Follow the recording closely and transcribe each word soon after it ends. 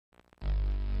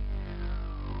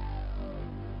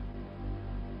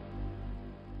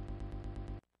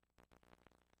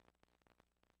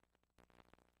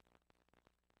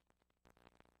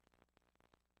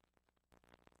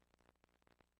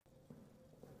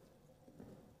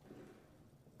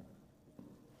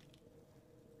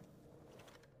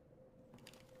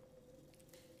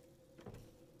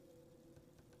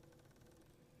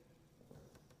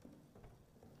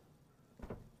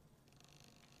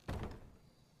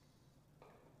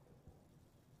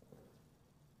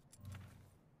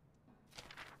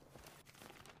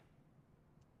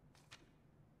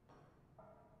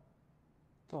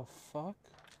The fuck?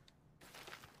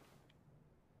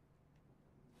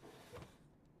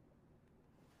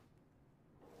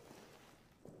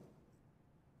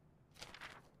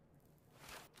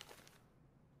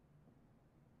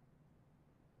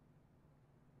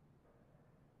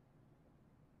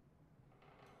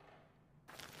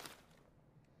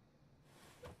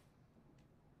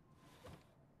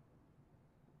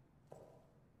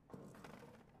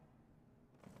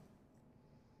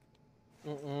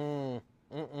 Mm-mm.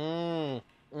 Mm-mm.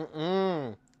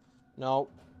 Mm-mm.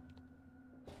 Nope.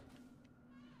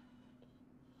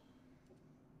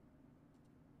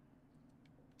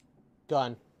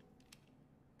 Done.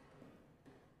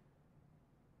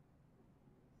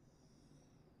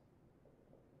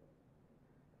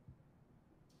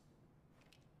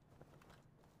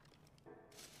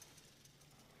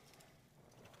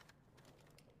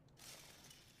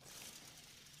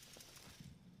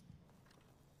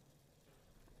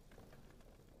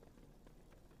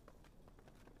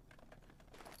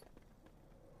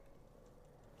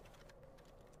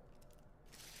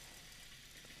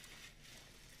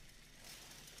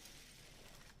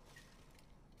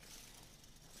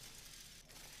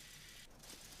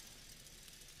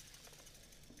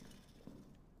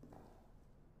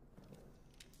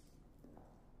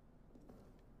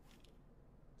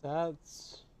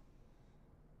 That's...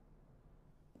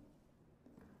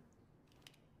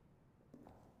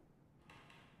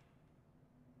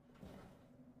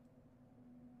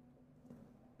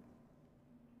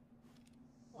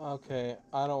 Okay,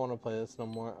 I don't want to play this no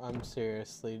more. I'm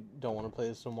seriously don't want to play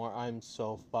this no more. I'm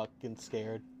so fucking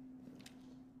scared.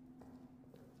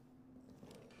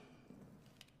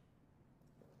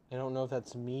 I don't know if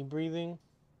that's me breathing.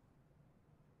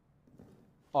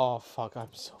 Oh, fuck,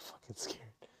 I'm so fucking scared.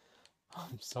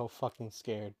 I'm so fucking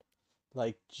scared.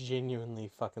 Like,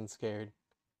 genuinely fucking scared.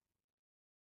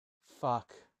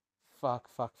 Fuck. Fuck,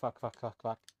 fuck, fuck, fuck, fuck,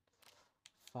 fuck.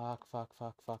 Fuck, fuck,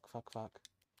 fuck, fuck, fuck, fuck.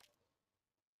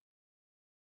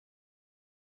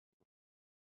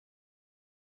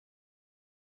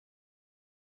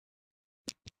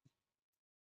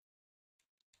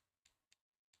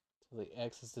 So the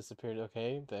X has disappeared.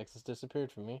 Okay, the X has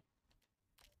disappeared from me.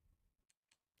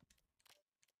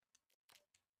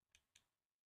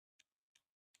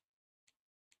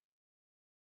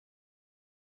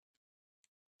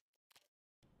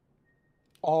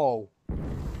 Oh.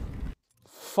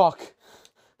 Fuck.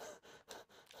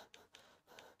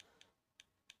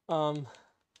 Um,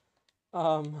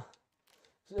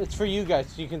 it's for you guys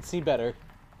so you can see better.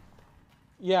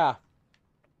 Yeah.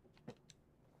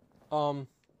 Um,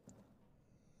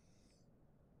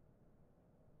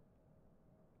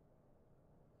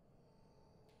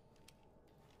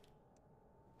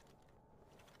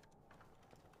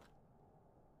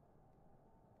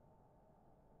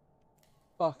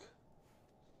 fuck.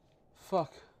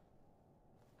 Fuck.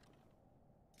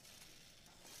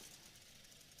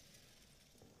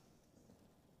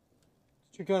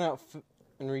 You're going out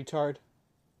and retard.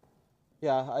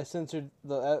 Yeah, I censored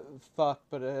the fuck,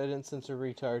 but I didn't censor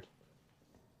retard.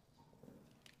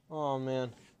 Oh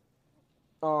man.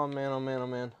 Oh man, oh man, oh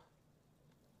man.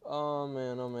 Oh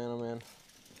man, oh man, oh man.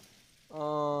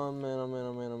 Oh man, oh man,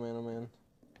 oh man, oh man, oh man.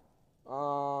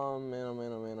 Oh man, oh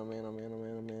man, oh man, oh man, oh man, oh man,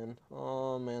 oh man.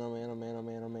 Oh man, oh man, oh man, oh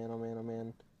man, oh man, oh man, oh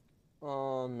man.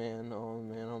 Oh man, oh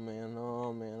man, oh man,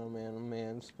 oh man, oh man, oh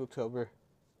man. Spooktober.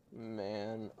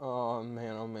 Man, oh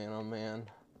man, oh man, oh man.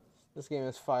 This game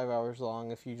is 5 hours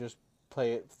long if you just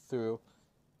play it through.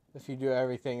 If you do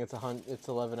everything, it's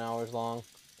 11 hours long.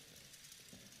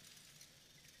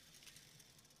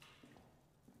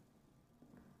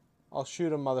 I'll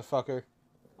shoot him, motherfucker.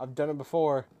 I've done it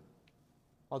before.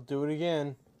 I'll do it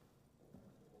again.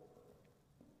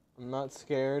 I'm not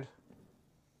scared.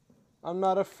 I'm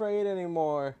not afraid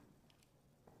anymore.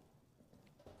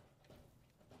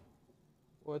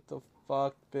 What the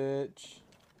fuck, bitch?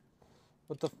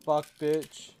 What the fuck,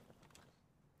 bitch?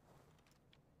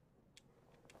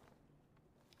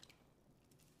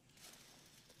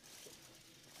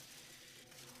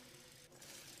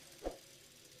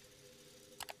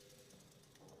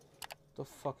 The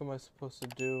fuck am I supposed to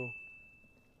do?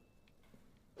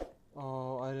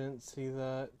 Oh, I didn't see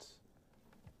that.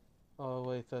 Oh,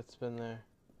 wait, that's been there.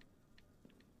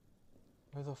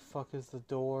 Where the fuck is the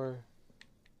door?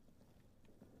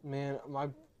 Man, my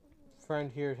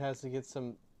friend here has to get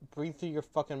some... Breathe through your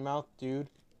fucking mouth, dude.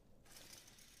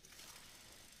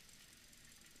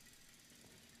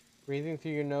 Breathing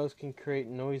through your nose can create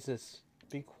noises.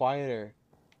 Be quieter.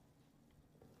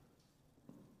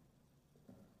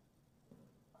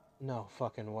 No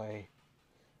fucking way.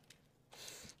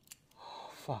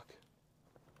 Oh, fuck.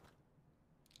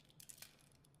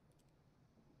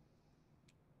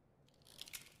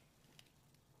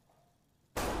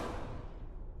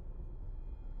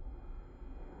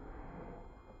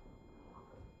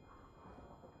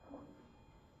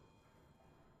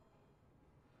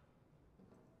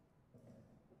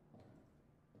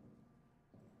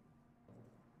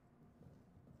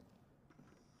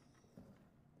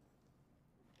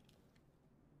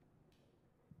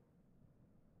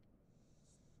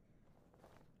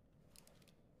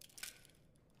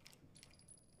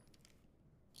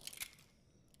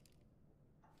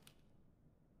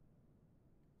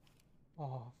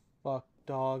 Oh, fuck,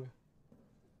 dog.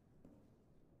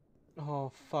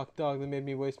 Oh, fuck, dog. They made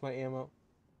me waste my ammo.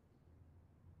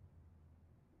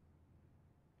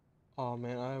 Oh,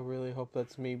 man, I really hope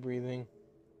that's me breathing.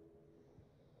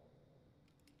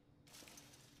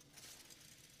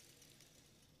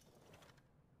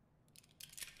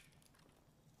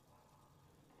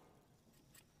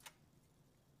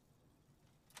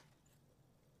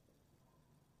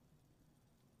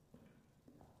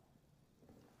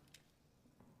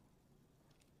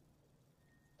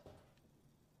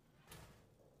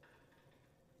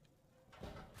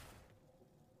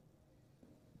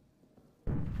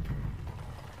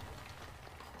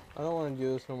 I don't want to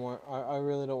do this no more. I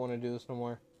really don't want to do this no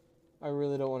more. I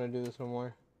really don't want to do this no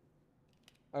more.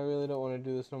 I really don't want to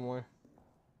do this no more.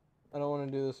 I don't want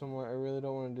to do this no more. I really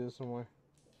don't want to do this no more.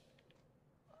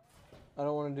 I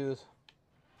don't want to do this.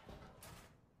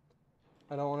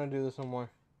 I don't want to do this no more.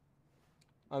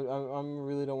 I'm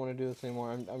really don't want to do this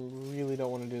anymore. I'm really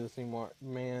don't want to do this anymore.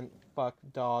 Man, fuck,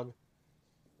 dog.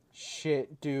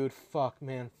 Shit, dude, fuck,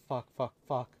 man, fuck.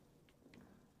 Fuck.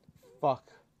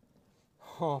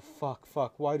 Oh,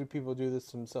 fuck. Why do people do this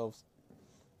to themselves?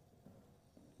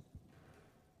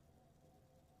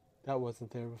 That wasn't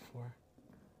there before.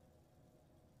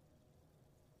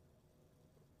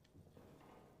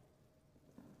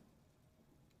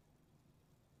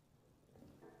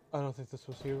 I don't think this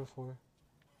was here before.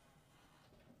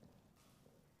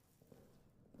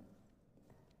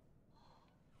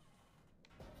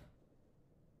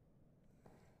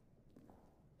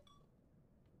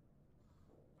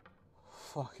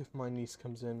 Fuck, if my niece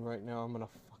comes in right now, I'm gonna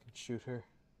fucking shoot her.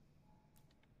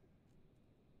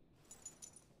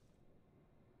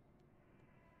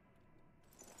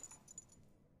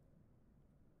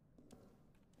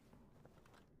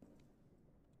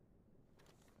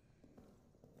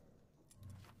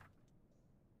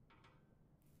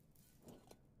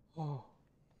 Oh.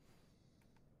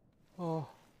 Oh.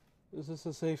 Is this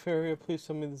a safe area? Please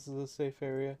tell me this is a safe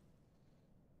area.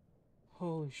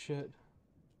 Holy shit.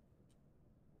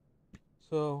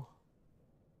 So,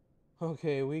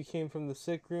 okay, we came from the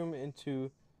sick room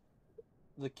into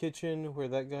the kitchen where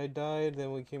that guy died.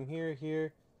 Then we came here,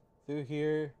 through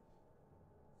here.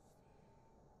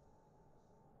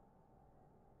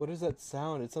 What is that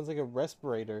sound? It sounds like a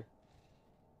respirator.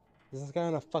 Is this guy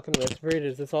on a fucking respirator?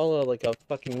 Is this all like a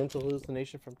fucking mental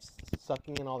hallucination from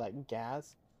sucking in all that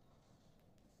gas?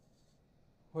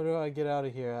 Where do I get out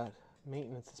of here at?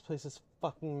 Maintenance. This place is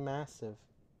fucking massive.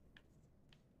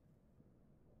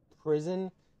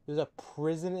 Prison? There's a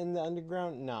prison in the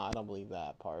underground? Nah, I don't believe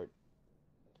that part.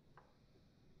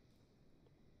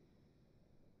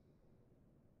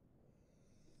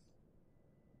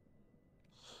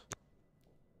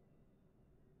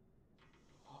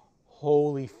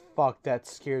 Holy fuck, that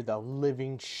scared the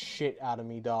living shit out of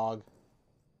me, dog.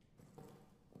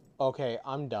 Okay,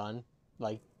 I'm done.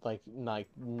 Like,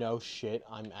 no shit.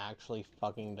 I'm actually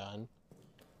fucking done.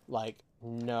 Like,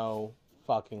 no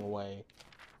fucking way.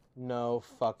 No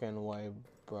fucking way,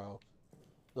 bro.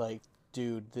 Like,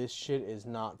 dude, this shit is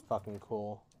not fucking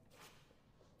cool.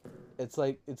 It's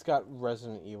like, it's got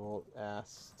Resident Evil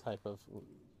ass type of...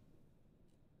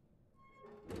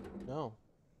 No.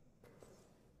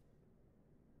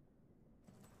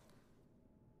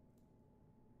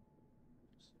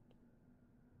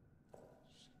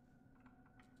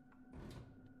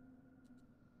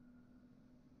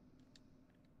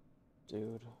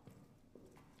 Dude.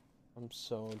 I'm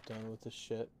so done with this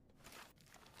shit.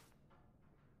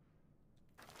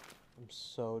 I'm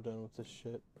so done with this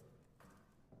shit.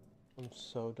 I'm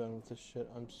so done with this shit.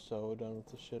 I'm so done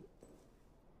with this shit.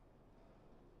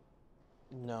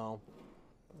 No.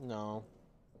 No.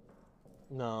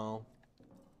 No.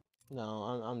 No,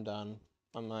 I'm done.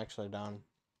 I'm actually done.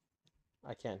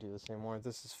 I can't do this anymore.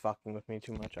 This is fucking with me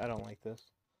too much. I don't like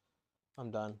this. I'm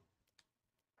done.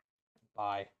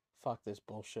 Bye. Fuck this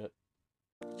bullshit.